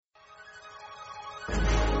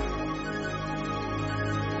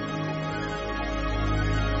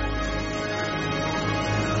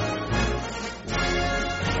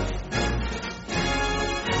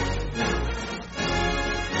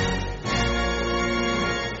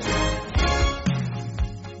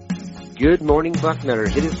Good morning,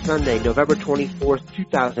 Bucknutters. It is Sunday, November 24th,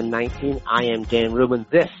 2019. I am Dan Rubin.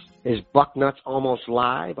 This is Bucknuts Almost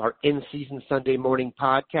Live, our in-season Sunday morning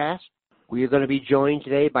podcast. We are going to be joined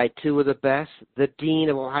today by two of the best, the Dean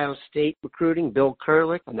of Ohio State Recruiting, Bill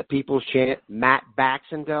Kurelic, and the People's Champ, Matt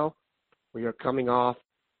Baxendell. We are coming off.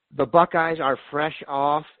 The Buckeyes are fresh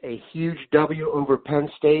off a huge W over Penn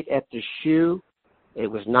State at the Shoe. It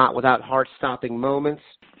was not without heart-stopping moments.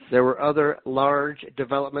 There were other large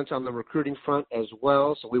developments on the recruiting front as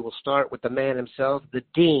well, so we will start with the man himself, the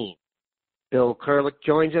Dean. Bill Kurelic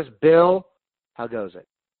joins us. Bill, how goes it?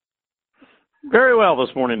 Very well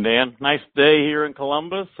this morning, Dan. Nice day here in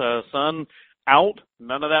Columbus. Sun out.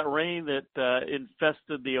 None of that rain that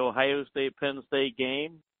infested the Ohio State-Penn State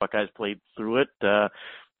game. Buckeyes played through it.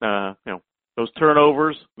 Those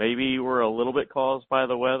turnovers maybe were a little bit caused by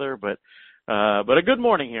the weather, but a good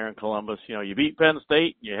morning here in Columbus. You beat Penn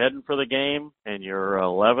State, you're heading for the game, and you're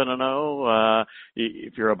 11-0.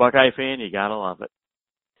 If you're a Buckeye fan, you gotta love it.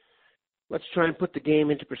 Let's try and put the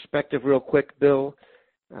game into perspective real quick, Bill.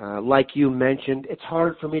 Like you mentioned, it's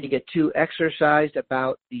hard for me to get too exercised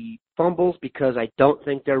about the fumbles because I don't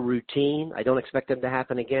think they're routine. I don't expect them to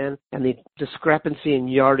happen again. And the discrepancy in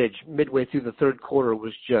yardage midway through the third quarter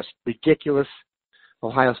was just ridiculous.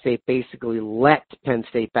 Ohio State basically let Penn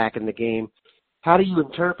State back in the game. How do you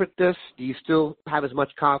interpret this? Do you still have as much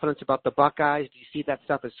confidence about the Buckeyes? Do you see that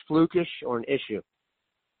stuff as flukish or an issue?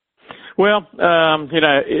 Well,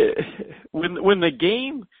 when the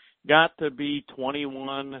game got to be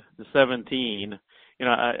 21-17,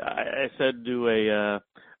 I said to a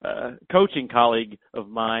coaching colleague of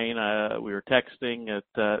mine, we were texting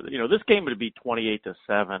that this game would be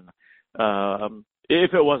 28-7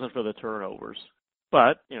 if it wasn't for the turnovers.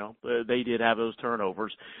 But, they did have those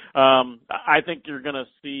turnovers. I think you're going to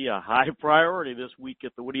see a high priority this week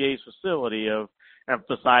at the Woody Hayes facility of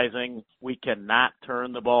emphasizing we cannot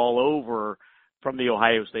turn the ball over from the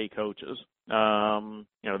Ohio State coaches.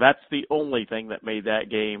 That's the only thing that made that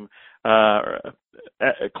game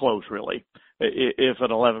close, really, if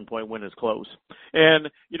an 11-point win is close. And,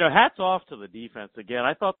 hats off to the defense again.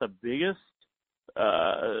 I thought the biggest,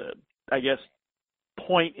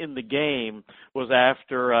 point in the game was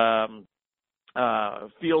after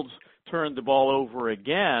Fields turned the ball over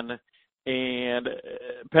again, and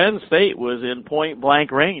Penn State was in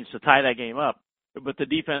point-blank range to tie that game up. But the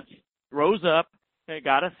defense rose up and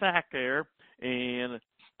got a sack there and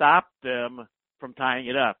stopped them from tying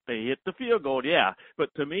it up. They hit the field goal, yeah.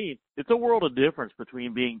 But to me, it's a world of difference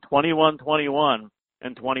between being 21-21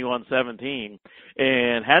 and 21-17.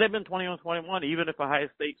 And had it been 21-21, even if Ohio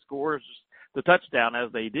State scores the touchdown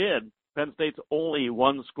as they did, Penn State's only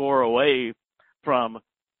one score away from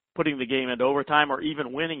putting the game into overtime or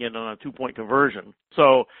even winning it on a 2-point conversion.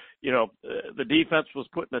 So, the defense was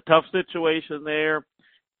put in a tough situation there.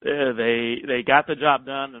 They got the job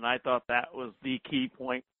done, and I thought that was the key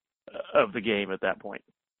point of the game at that point.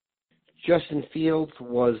 Justin Fields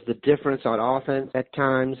was the difference on offense at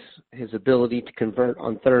times. His ability to convert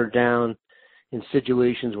on third down in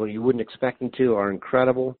situations where you wouldn't expect him to are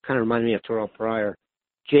incredible. Kind of reminded me of Terrell Pryor.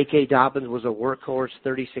 J.K. Dobbins was a workhorse,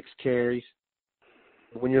 36 carries.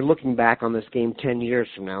 When you're looking back on this game 10 years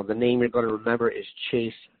from now, the name you're going to remember is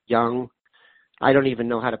Chase Young. I don't even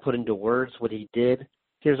know how to put into words what he did.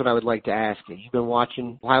 Here's what I would like to ask you. You've been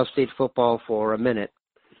watching Ohio State football for a minute.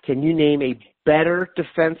 Can you name a better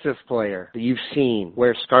defensive player that you've seen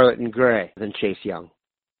wear scarlet and gray than Chase Young?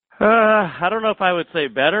 I don't know if I would say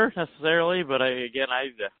better necessarily, but I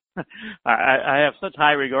have such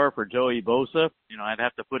high regard for Joey Bosa. I'd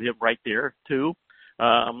have to put him right there too.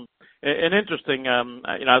 And interesting,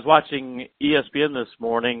 I was watching ESPN this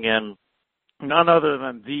morning, and none other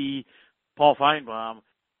than the Paul Feinbaum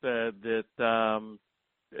said that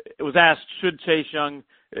it was asked, should Chase Young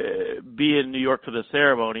be in New York for the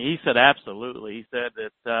ceremony? He said absolutely. He said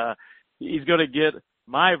that he's going to get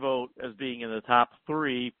my vote as being in the top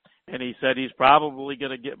 3. And he said he's probably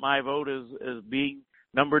going to get my vote as being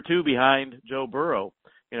number 2 behind Joe Burrow.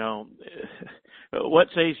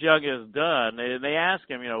 What Chase Young has done, and they asked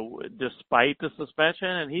him, despite the suspension,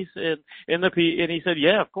 and he said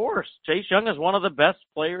yeah, of course, Chase Young is one of the best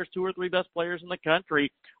players, 2 or 3 best players in the country,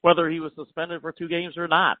 whether he was suspended for 2 games or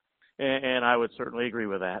not. And I would certainly agree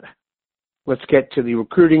with that. Let's get to the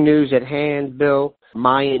recruiting news at hand, Bill.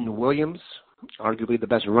 Miyan Williams, arguably the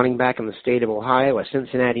best running back in the state of Ohio, a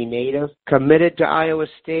Cincinnati native, committed to Iowa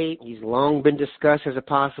State. He's long been discussed as a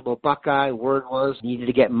possible Buckeye. Word was needed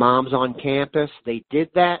to get moms on campus. They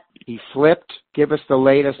did that. He flipped. Give us the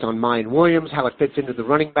latest on Miyan Williams, how it fits into the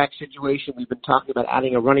running back situation. We've been talking about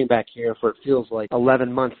adding a running back here for it feels like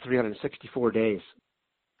 11 months, 364 days.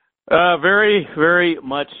 Very, very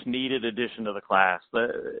much needed addition to the class.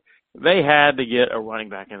 They had to get a running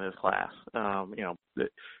back in this class.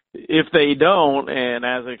 If they don't, and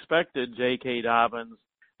as expected, J.K. Dobbins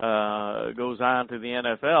goes on to the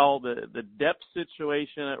NFL, the depth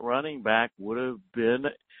situation at running back would have been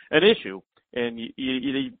an issue. And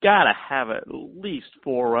you got to have at least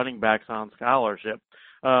 4 running backs on scholarship.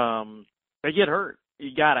 They get hurt.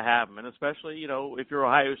 You got to have them. And especially, if you're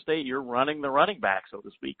Ohio State, you're running the running back, so to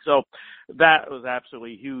speak. So that was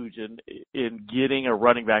absolutely huge in getting a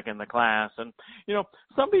running back in the class. And,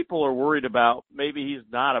 some people are worried about maybe he's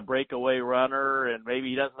not a breakaway runner and maybe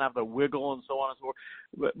he doesn't have the wiggle and so on and so forth.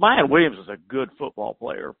 But Miyan Williams is a good football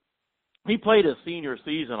player. He played his senior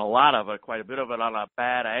season, quite a bit of it on a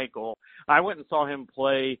bad ankle. I went and saw him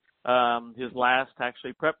play his last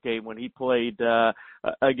prep game when he played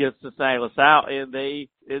against Cincinnati LaSalle, and they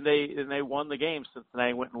won the game.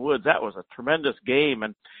 Cincinnati Winton Woods. That was a tremendous game,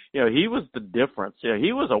 and he was the difference.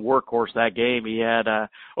 He was a workhorse that game. He had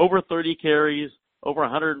over 30 carries, over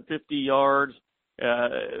 150 yards.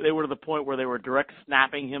 They were to the point where they were direct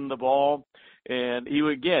snapping him the ball. And he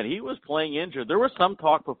was playing injured. There was some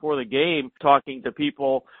talk before the game, talking to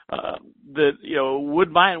people that, would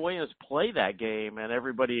Miyan Williams play that game? And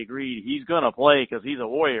everybody agreed he's going to play because he's a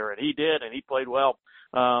warrior, and he did, and he played well.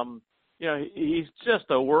 He's just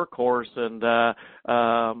a workhorse and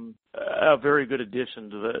a very good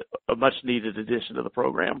addition to a much-needed addition to the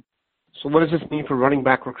program. So what does this mean for running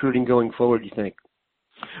back recruiting going forward, you think?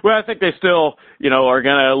 Well, I think they still, are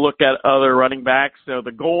going to look at other running backs. So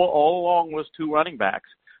the goal all along was 2 running backs.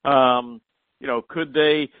 Could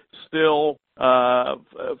they still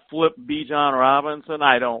flip Bijan Robinson?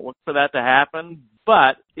 I don't look for that to happen.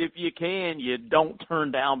 But if you can, you don't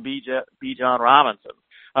turn down Bijan Robinson.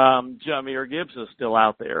 Jahmyr Gibbs is still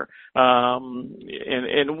out there.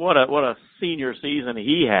 And what a senior season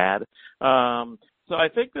he had. So I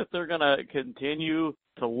think that they're going to continue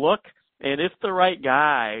to look. And if the right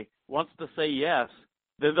guy wants to say yes,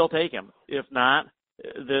 then they'll take him. If not,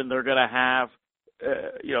 then they're going to have,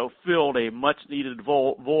 filled a much-needed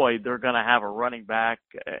void. They're going to have a running back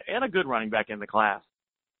and a good running back in the class.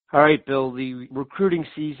 All right, Bill, the recruiting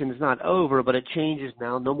season is not over, but it changes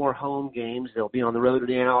now. No more home games. They'll be on the road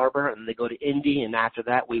to Ann Arbor, and they go to Indy, and after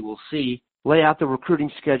that we will see. Lay out the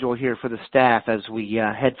recruiting schedule here for the staff as we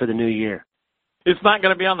head for the new year. It's not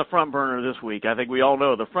going to be on the front burner this week. I think we all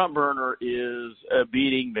know the front burner is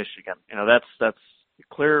beating Michigan. That's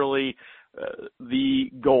clearly the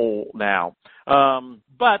goal now.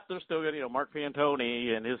 But they're still going to, Mark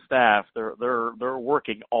Fantoni and his staff, they're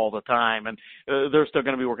working all the time, and they're still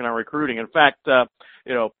going to be working on recruiting. In fact,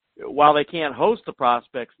 while they can't host the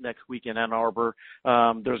prospects next week in Ann Arbor,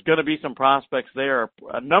 there's going to be some prospects there,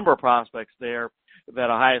 a number of prospects there that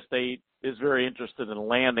Ohio State is very interested in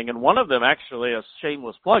landing. And one of them, actually, a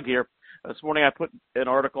shameless plug here, this morning I put an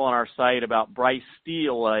article on our site about Bryce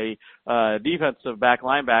Steele, a defensive back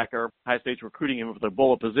linebacker. Ohio State's recruiting him for the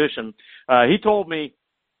bullet position. He told me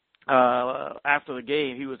after the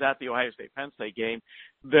game, he was at the Ohio State-Penn State game,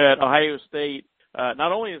 that Ohio State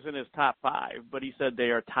not only is in his top 5, but he said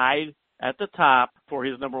they are tied at the top for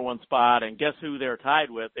his number 1 spot. And guess who they're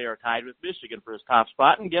tied with? They are tied with Michigan for his top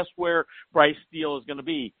spot. And guess where Bryce Steele is going to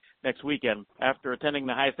be next weekend after attending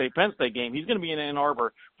the Ohio State-Penn State game? He's going to be in Ann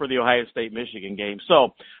Arbor for the Ohio State-Michigan game. So,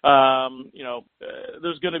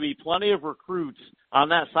 there's going to be plenty of recruits on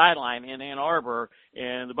that sideline in Ann Arbor,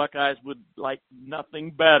 and the Buckeyes would like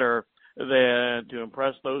nothing better than to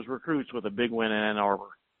impress those recruits with a big win in Ann Arbor.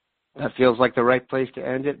 That feels like the right place to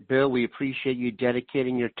end it. Bill, we appreciate you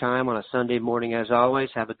dedicating your time on a Sunday morning as always.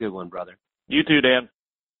 Have a good one, brother. You too, Dan.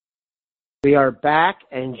 We are back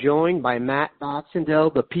and joined by Matt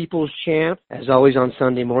Baxendell, the People's Champ. As always on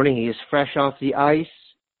Sunday morning, he is fresh off the ice.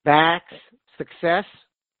 Bax, success?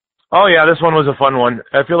 Oh, yeah, this one was a fun one.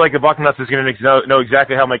 I feel like the Bucknuts is going to know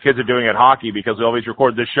exactly how my kids are doing at hockey because we always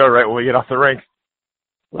record this show right when we get off the rink.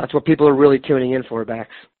 Well, that's what people are really tuning in for, Bax.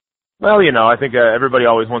 Well, I think everybody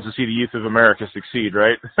always wants to see the youth of America succeed,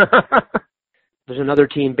 right? There's another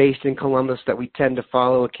team based in Columbus that we tend to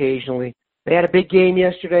follow occasionally. They had a big game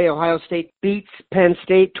yesterday. Ohio State beats Penn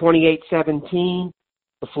State 28-17.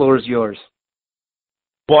 The floor is yours.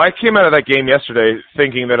 Well, I came out of that game yesterday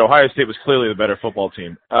thinking that Ohio State was clearly the better football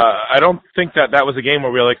team. I don't think that was a game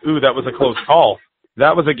where we were like, ooh, that was a close call.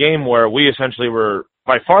 That was a game where we essentially were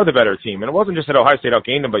by far the better team. And it wasn't just that Ohio State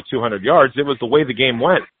outgained them by 200 yards. It was the way the game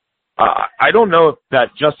went. I don't know if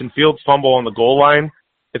that Justin Fields fumble on the goal line,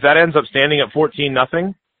 if that ends up standing at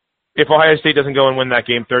 14-0, if Ohio State doesn't go and win that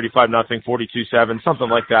game 35-0, 42-7, something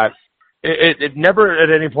like that. It never at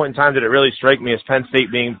any point in time did it really strike me as Penn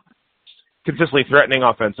State being consistently threatening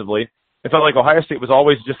offensively. It felt like Ohio State was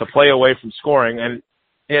always just a play away from scoring, and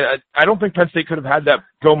I don't think Penn State could have had that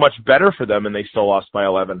go much better for them, and they still lost by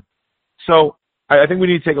 11. So I think we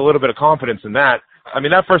need to take a little bit of confidence in that. I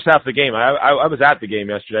mean, that first half of the game, I was at the game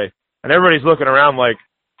yesterday, and everybody's looking around like,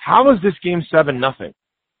 how is this game 7-0?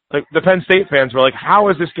 Like, the Penn State fans were like, how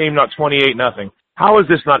is this game not 28-0? How is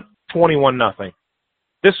this not 21-0?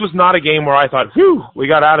 This was not a game where I thought, whew, we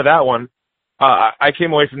got out of that one. I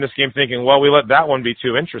came away from this game thinking, well, we let that one be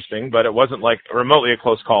too interesting, but it wasn't like remotely a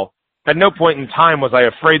close call. At no point in time was I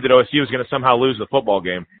afraid that OSU was going to somehow lose the football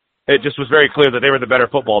game. It just was very clear that they were the better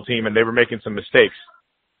football team and they were making some mistakes.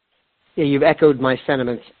 Yeah, you've echoed my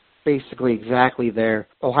sentiments basically exactly there.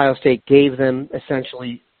 Ohio State gave them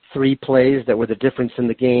essentially 3 plays that were the difference in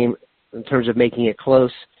the game in terms of making it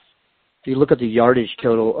close. If you look at the yardage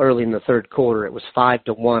total early in the third quarter, it was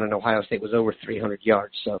 5-1, and Ohio State was over 300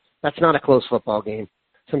 yards. So that's not a close football game.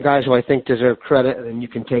 Some guys who I think deserve credit, and then you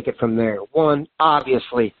can take it from there. 1,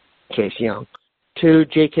 obviously, Chase Young. 2,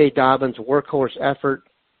 J.K. Dobbins' workhorse effort.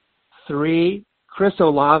 3, Chris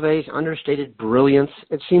Olave's understated brilliance.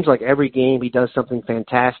 It seems like every game he does something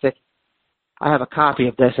fantastic. I have a copy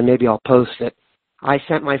of this, and maybe I'll post it. I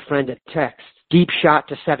sent my friend a text, deep shot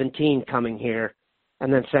to 17 coming here,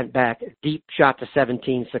 and then sent back, deep shot to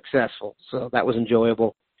 17 successful. So that was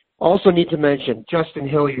enjoyable. Also need to mention Justin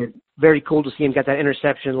Hilliard. Very cool to see him get that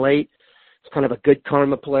interception late. It's kind of a good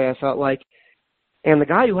karma play, I felt like. And the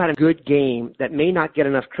guy who had a good game that may not get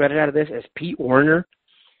enough credit out of this is Pete Werner.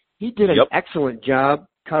 He did an excellent job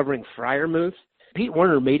covering Freiermuth. Pete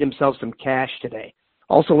Werner made himself some cash today.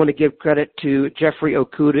 Also want to give credit to Jeffrey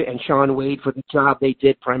Okuda and Sean Wade for the job they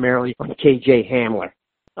did primarily on KJ Hamler.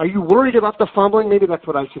 Are you worried about the fumbling? Maybe that's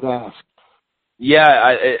what I should ask.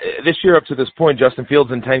 Yeah, this year up to this point, Justin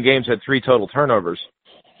Fields in 10 games had 3 total turnovers.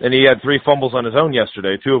 And he had 3 fumbles on his own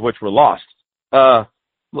yesterday, 2 of which were lost.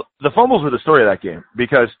 The fumbles were the story of that game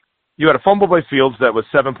because you had a fumble by Fields that was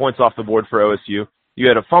 7 points off the board for OSU. You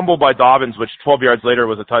had a fumble by Dobbins, which 12 yards later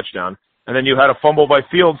was a touchdown. And then you had a fumble by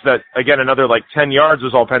Fields that, again, another 10 yards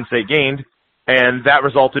was all Penn State gained, and that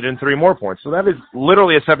resulted in 3 more points. So that is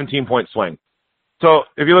literally a 17-point swing. So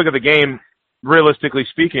if you look at the game, realistically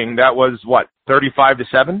speaking, that was,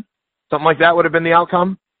 35-7? Something like that would have been the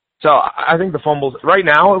outcome. So I think the fumbles, right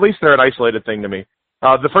now, at least they're an isolated thing to me.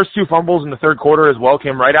 The first 2 fumbles in the third quarter as well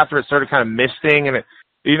came right after it started kind of misting, and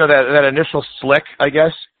that initial slick, I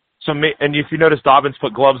guess. So, and if you notice, Dobbins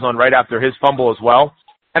put gloves on right after his fumble as well.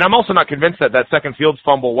 And I'm also not convinced that second Fields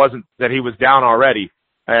fumble wasn't that he was down already,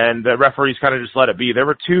 and the referees kind of just let it be. There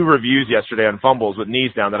were 2 reviews yesterday on fumbles with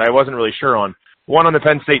knees down that I wasn't really sure on. One on the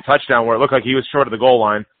Penn State touchdown where it looked like he was short of the goal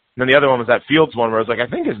line, and then the other one was that Fields one where I was like, I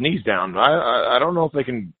think his knee's down. I don't know if they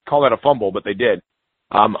can call that a fumble, but they did.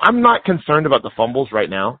 I'm not concerned about the fumbles right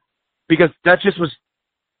now because that just was,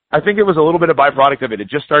 I think it was a little bit of byproduct of it. It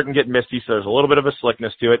just started to get misty, so there's a little bit of a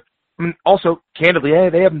slickness to it. I mean, also, candidly,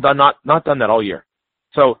 they haven't not done that all year.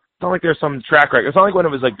 So it's not like there's some track record. It's not like when it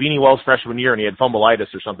was like Beanie Wells' freshman year and he had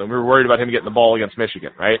fumbleitis or something. We were worried about him getting the ball against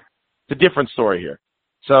Michigan, right? It's a different story here.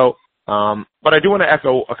 So, but I do want to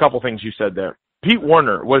echo a couple things you said there. Pete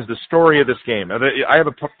Werner was the story of this game. I have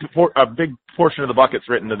a big portion of the buckets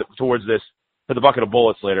written towards this, for the bucket of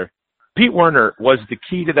bullets later. Pete Werner was the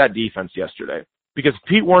key to that defense yesterday because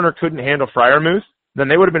Pete Werner couldn't handle Freiermuth. Then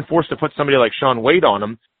they would have been forced to put somebody like Sean Wade on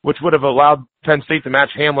him, which would have allowed Penn State to match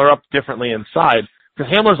Hamler up differently inside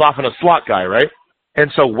because Hamler's often a slot guy, right?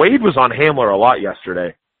 And so Wade was on Hamler a lot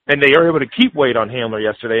yesterday, and they were able to keep Wade on Hamler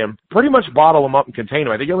yesterday and pretty much bottle him up and contain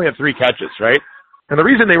him. I think he only had 3 catches, right? And the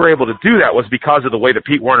reason they were able to do that was because of the way that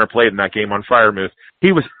Pete Werner played in that game on Freiermuth.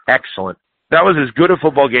 He was excellent. That was as good a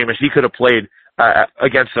football game as he could have played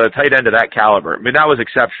against a tight end of that caliber. I mean, that was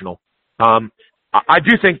exceptional. I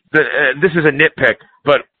do think that this is a nitpick,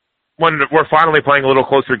 but when we're finally playing a little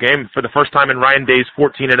closer game for the first time in Ryan Day's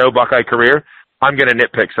 14-0 Buckeye career, I'm going to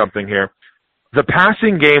nitpick something here. The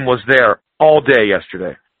passing game was there all day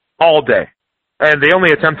yesterday. All day. And they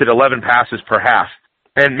only attempted 11 passes per half.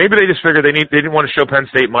 And maybe they just figured they didn't want to show Penn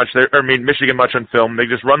State much, Michigan much on film. They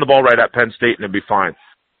just run the ball right at Penn State and it'd be fine.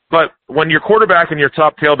 But when your quarterback and your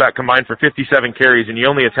top tailback combine for 57 carries and you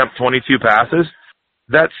only attempt 22 passes,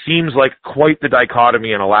 that seems like quite the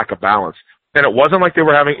dichotomy and a lack of balance. And it wasn't like they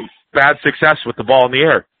were having bad success with the ball in the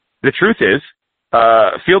air. The truth is,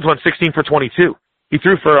 Fields went 16 for 22. He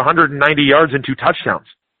threw for 190 yards and 2 touchdowns.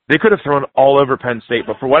 They could have thrown all over Penn State,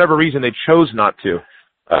 but for whatever reason, they chose not to.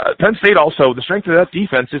 Penn State also, the strength of that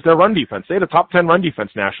defense is their run defense. They had a top 10 run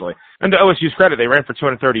defense nationally. And to OSU's credit, they ran for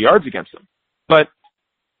 230 yards against them. But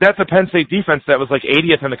that's a Penn State defense that was like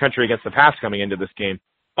 80th in the country against the pass coming into this game.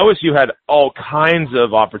 OSU had all kinds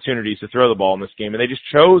of opportunities to throw the ball in this game, and they just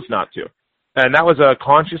chose not to. And that was a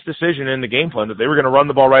conscious decision in the game plan that they were going to run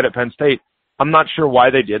the ball right at Penn State. I'm not sure why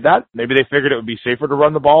they did that. Maybe they figured it would be safer to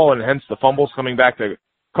run the ball, and hence the fumbles coming back to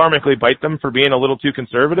karmically bite them for being a little too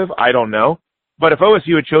conservative. I don't know. But if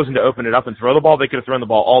OSU had chosen to open it up and throw the ball, they could have thrown the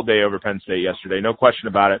ball all day over Penn State yesterday. No question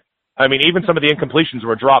about it. I mean, even some of the incompletions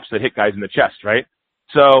were drops that hit guys in the chest, right?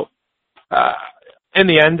 So, in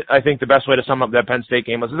the end, I think the best way to sum up that Penn State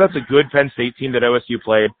game was that's a good Penn State team that OSU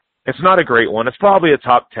played. It's not a great one. It's probably a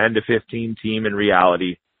top 10 to 15 team in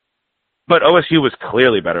reality. But OSU was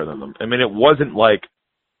clearly better than them. I mean, it wasn't like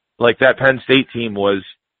that Penn State team was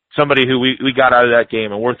somebody who we got out of that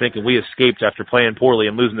game and we're thinking we escaped after playing poorly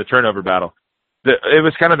and losing the turnover battle. It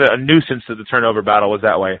was kind of a nuisance that the turnover battle was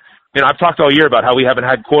that way. You know, I've talked all year about how we haven't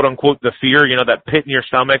had, quote unquote, the fear, you know, that pit in your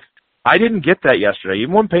stomach. I didn't get that yesterday.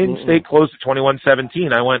 Even when Penn State closed at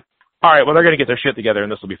 21-17, I went, all right, well, they're going to get their shit together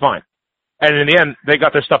and this will be fine. And in the end, they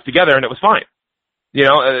got their stuff together and it was fine. You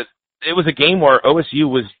know, it was a game where OSU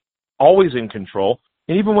was always in control.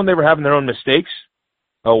 And even when they were having their own mistakes,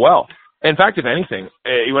 oh well. In fact, if anything,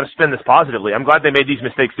 you want to spin this positively. I'm glad they made these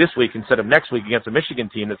mistakes this week instead of next week against a Michigan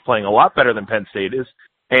team that's playing a lot better than Penn State is.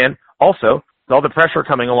 And also, all the pressure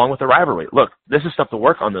coming along with the rivalry. Look, this is stuff to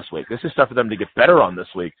work on this week. This is stuff for them to get better on this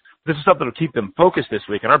week. This is stuff that will keep them focused this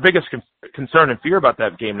week. And our biggest concern and fear about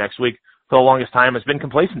that game next week for the longest time has been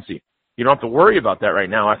complacency. You don't have to worry about that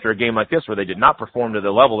right now after a game like this where they did not perform to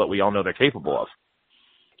the level that we all know they're capable of.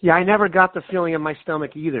 Yeah, I never got the feeling in my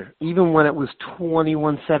stomach either. Even when it was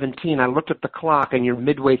 21-17, I looked at the clock and you're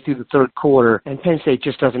midway through the third quarter, and Penn State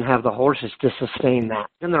just doesn't have the horses to sustain that.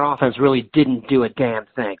 And their offense really didn't do a damn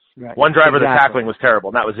thing. Right. One driver, the tackling was terrible,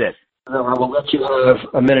 and that was it. No, I will let you have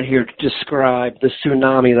a minute here to describe the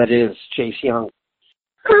tsunami that is Chase Young.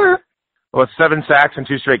 Well, it's 7 sacks in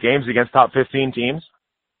 2 straight games against top 15 teams.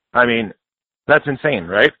 I mean, that's insane,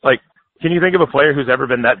 right? Like, can you think of a player who's ever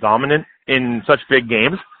been that dominant in such big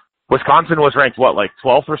games? Wisconsin was ranked, like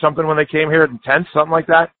 12th or something when they came here, 10th, something like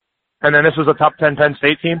that. And then this was a top 10 Penn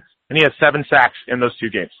State team, and he has 7 sacks in those 2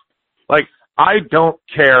 games. Like, I don't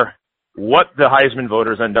care what the Heisman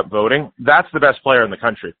voters end up voting. That's the best player in the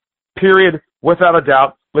country. Period. Without a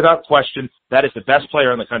doubt, without question, that is the best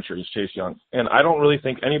player in the country is Chase Young. And I don't really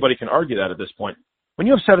think anybody can argue that at this point. When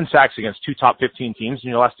you have 7 sacks against 2 top 15 teams in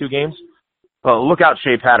your last 2 games, well, look out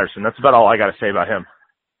Shea Patterson. That's about all I got to say about him.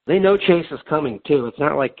 They know Chase is coming, too. It's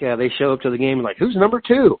not like they show up to the game and like, who's number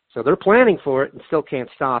 2? So they're planning for it and still can't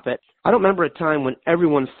stop it. I don't remember a time when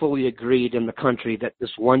everyone fully agreed in the country that this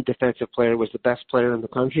one defensive player was the best player in the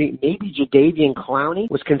country. Maybe Jadeveon Clowney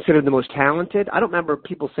was considered the most talented. I don't remember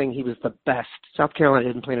people saying he was the best. South Carolina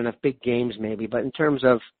didn't play enough big games maybe, but in terms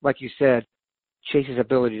of, like you said, Chase's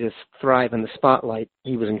ability to thrive in the spotlight,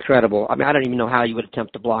 he was incredible. I mean, I don't even know how you would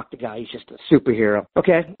attempt to block the guy. He's just a superhero.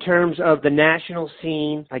 Okay, in terms of the national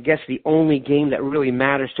scene, I guess the only game that really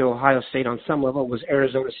matters to Ohio State on some level was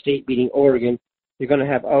Arizona State beating Oregon. You're going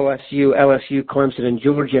to have OSU, LSU, Clemson, and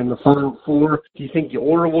Georgia in the Final Four. Do you think the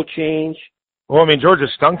order will change? Well, I mean, Georgia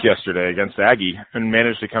stunk yesterday against Aggie and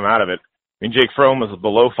managed to come out of it. I mean, Jake Fromm was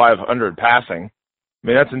below 500 passing. I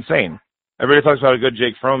mean, that's insane. Everybody talks about how good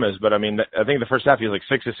Jake Fromm is, but I mean, I think the first half he was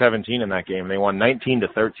like 6-17 in that game. They won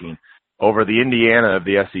 19-13 over the Indiana of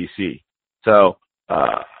the SEC. So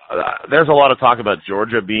there's a lot of talk about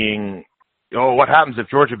Georgia being, what happens if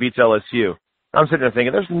Georgia beats LSU? I'm sitting there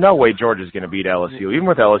thinking, there's no way Georgia's going to beat LSU, even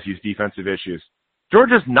with LSU's defensive issues.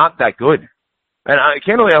 Georgia's not that good. And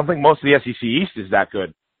candidly, I don't think most of the SEC East is that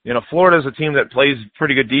good. You know, Florida's a team that plays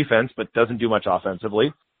pretty good defense, but doesn't do much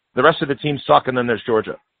offensively. The rest of the teams suck, and then there's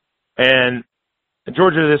Georgia. And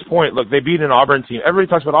Georgia, at this point, look, they beat an Auburn team. Everybody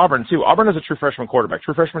talks about Auburn, too. Auburn is a true freshman quarterback.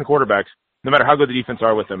 True freshman quarterbacks, no matter how good the defense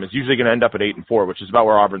are with them, is usually going to end up at 8-4, which is about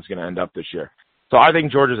where Auburn's going to end up this year. So I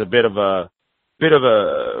think Georgia's a bit of a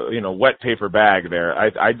wet paper bag there.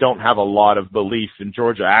 I don't have a lot of belief in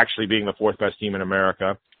Georgia actually being the 4th best team in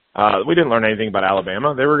America. We didn't learn anything about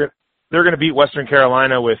Alabama. They're going to beat Western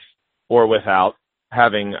Carolina with or without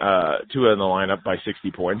having Tua in the lineup by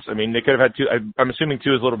 60 points. I mean, they could have had Tua. I'm assuming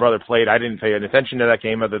Tua's little brother played. I didn't pay any attention to that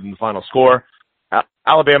game other than the final score.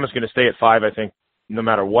 Alabama's going to stay at 5, I think, no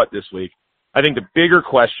matter what this week. I think the bigger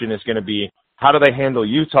question is going to be, how do they handle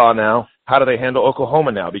Utah now? How do they handle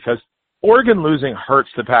Oklahoma now? Because Oregon losing hurts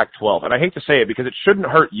the Pac-12. And I hate to say it because it shouldn't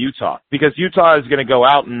hurt Utah. Because Utah is going to go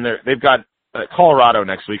out and they've got Colorado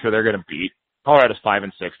next week who they're going to beat. Colorado's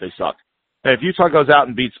 5-6. They suck. And if Utah goes out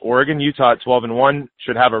and beats Oregon, Utah at 12-1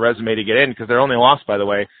 should have a resume to get in because their only loss, by the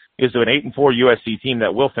way, is to an 8-4 USC team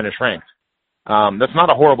that will finish ranked. That's not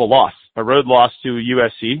a horrible loss. A road loss to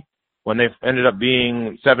USC when they've ended up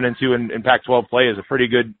being 7-2 in Pac-12 play is a pretty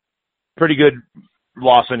good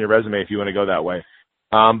loss on your resume if you want to go that way.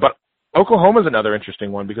 But Oklahoma's another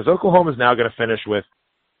interesting one because Oklahoma's now going to finish with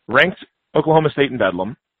ranked Oklahoma State and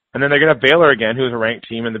Bedlam, and then they're going to have Baylor again, who is a ranked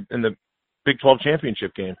team in the Big 12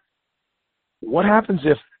 championship game. What happens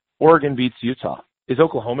if Oregon beats Utah? Is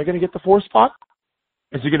Oklahoma going to get the 4th spot?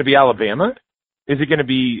 Is it going to be Alabama? Is it going to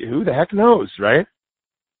be who the heck knows, right?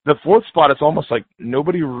 The 4th spot, it's almost like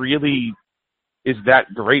nobody really is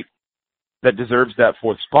that great that deserves that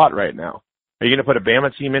 4th spot right now. Are you going to put a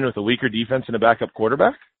Bama team in with a weaker defense and a backup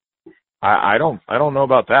quarterback? I don't know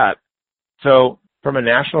about that. So from a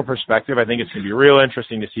national perspective, I think it's going to be real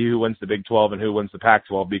interesting to see who wins the Big 12 and who wins the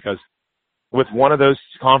Pac-12 because with one of those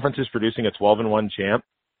conferences producing a 12-1 champ,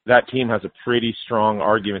 that team has a pretty strong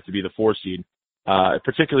argument to be the 4 seed,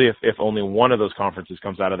 particularly if only one of those conferences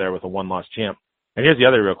comes out of there with a 1-loss champ. And here's the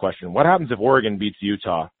other real question. What happens if Oregon beats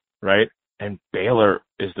Utah, right, and Baylor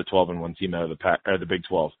is the 12-1 team out of the Big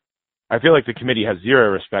 12? I feel like the committee has zero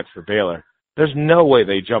respect for Baylor. There's no way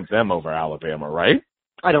they jump them over Alabama, right?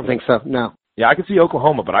 I don't think so, no. Yeah, I could see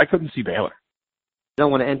Oklahoma, but I couldn't see Baylor. I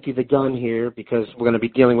don't want to empty the gun here because we're going to be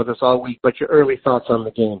dealing with this all week, but your early thoughts on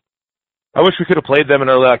the game. I wish we could have played them in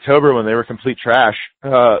early October when they were complete trash.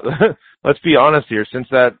 Let's be honest here. Since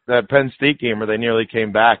that Penn State game where they nearly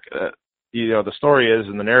came back, the story is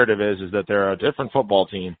and the narrative is that they're a different football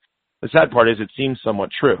team. The sad part is it seems somewhat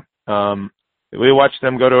true. We watched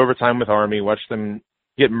them go to overtime with Army, watched them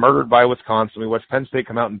get murdered by Wisconsin. We watched Penn State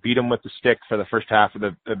come out and beat them with the stick for the first half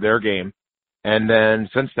of their game. And then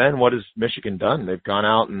since then, what has Michigan done? They've gone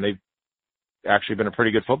out and they've actually been a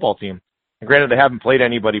pretty good football team. And granted, they haven't played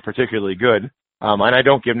anybody particularly good. And I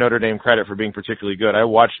don't give Notre Dame credit for being particularly good. I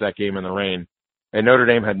watched that game in the rain, and Notre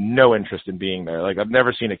Dame had no interest in being there. Like, I've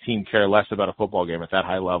never seen a team care less about a football game at that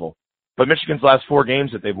high level. But Michigan's last 4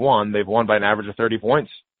 games that they've won by an average of 30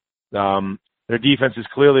 points. Their defense is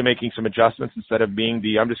clearly making some adjustments instead of being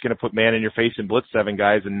I'm just going to put man in your face and blitz 7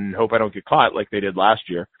 guys and hope I don't get caught like they did last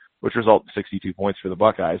year, which resulted in 62 points for the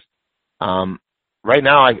Buckeyes. Right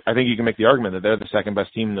now, I think you can make the argument that they're the second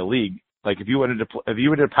best team in the league. Like if you went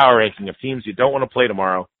to power ranking of teams you don't want to play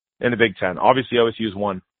tomorrow in the Big Ten, obviously OSU is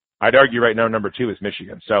 1. I'd argue right now number 2 is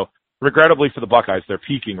Michigan. So regrettably for the Buckeyes, they're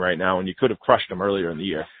peaking right now, and you could have crushed them earlier in the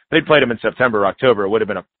year. If they'd played them in September or October, it would have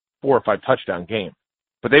been a 4 or 5 touchdown game.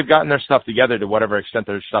 But they've gotten their stuff together to whatever extent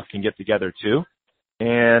their stuff can get together too.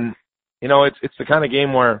 And, it's the kind of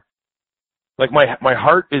game where, like, my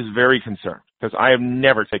heart is very concerned because I have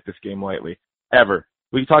never taken this game lightly, ever.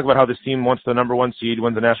 We talk about how this team wants the number 1 seed,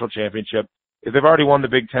 wins the national championship. If they've already won the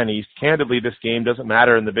Big Ten East, candidly, this game doesn't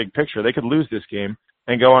matter in the big picture. They could lose this game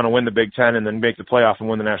and go on and win the Big Ten and then make the playoff and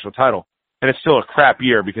win the national title. And it's still a crap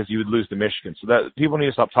year because you would lose to Michigan. So that people need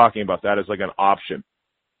to stop talking about that as like an option.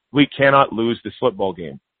 We cannot lose this football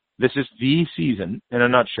game. This is the season in a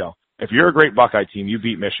nutshell. If you're a great Buckeye team, you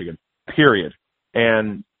beat Michigan, period.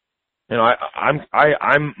 And, my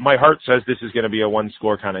heart says this is going to be a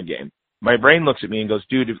 1-score kind of game. My brain looks at me and goes,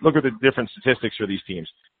 dude, look at the different statistics for these teams.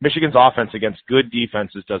 Michigan's offense against good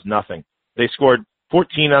defenses does nothing. They scored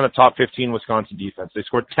 14 on a top 15 Wisconsin defense. They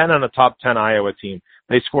scored 10 on a top 10 Iowa team.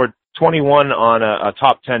 They scored 21 on a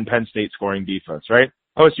top 10 Penn State scoring defense, right?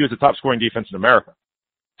 OSU is the top scoring defense in America.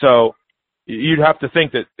 So you'd have to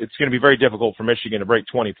think that it's going to be very difficult for Michigan to break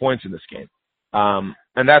 20 points in this game.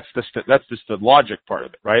 And that's just the logic part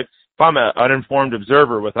of it, right? If I'm an uninformed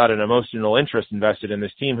observer without an emotional interest invested in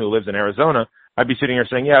this team who lives in Arizona, I'd be sitting here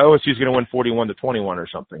saying, yeah, OSU's going to win 41-21 or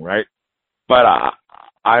something, right? But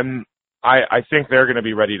I think they're going to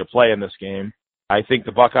be ready to play in this game. I think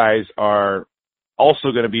the Buckeyes are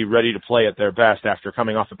also going to be ready to play at their best after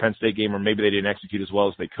coming off a Penn State game, or maybe they didn't execute as well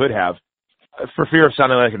as they could have. For fear of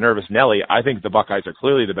sounding like a nervous Nelly, I think the Buckeyes are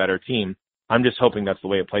clearly the better team. I'm just hoping that's the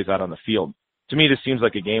way it plays out on the field. To me, this seems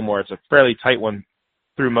like a game where it's a fairly tight one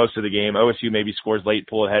through most of the game. OSU maybe scores late,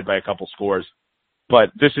 pull ahead by a couple scores. But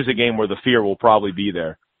this is a game where the fear will probably be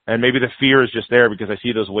there. And maybe the fear is just there because I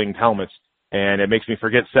see those winged helmets, and it makes me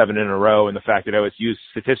forget 7 in a row and the fact that OSU is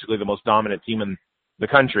statistically the most dominant team in the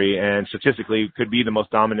country and statistically could be the most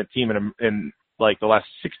dominant team in like the last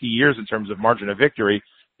 60 years in terms of margin of victory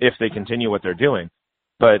if they continue what they're doing.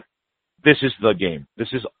 But this is the game. This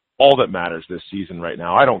is all that matters this season right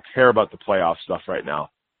now. I don't care about the playoff stuff right now.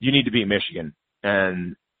 You need to beat Michigan.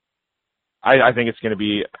 And I think it's going to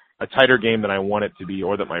be a tighter game than I want it to be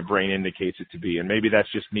or that my brain indicates it to be. And maybe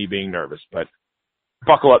that's just me being nervous. But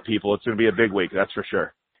buckle up, people. It's going to be a big week, that's for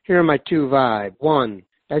sure. Here are my 2 vibes. 1,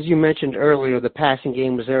 as you mentioned earlier, the passing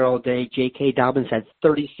game was there all day. J.K. Dobbins had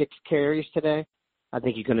 36 carries today. I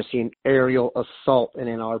think you're going to see an aerial assault in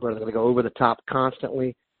Ann Arbor. They're going to go over the top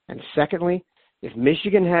constantly. And secondly, if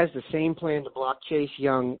Michigan has the same plan to block Chase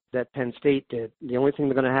Young that Penn State did, the only thing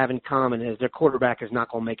they're going to have in common is their quarterback is not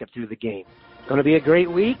going to make it through the game. It's going to be a great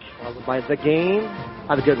week, followed by the game.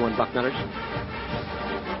 Have a good one, Bucknutters.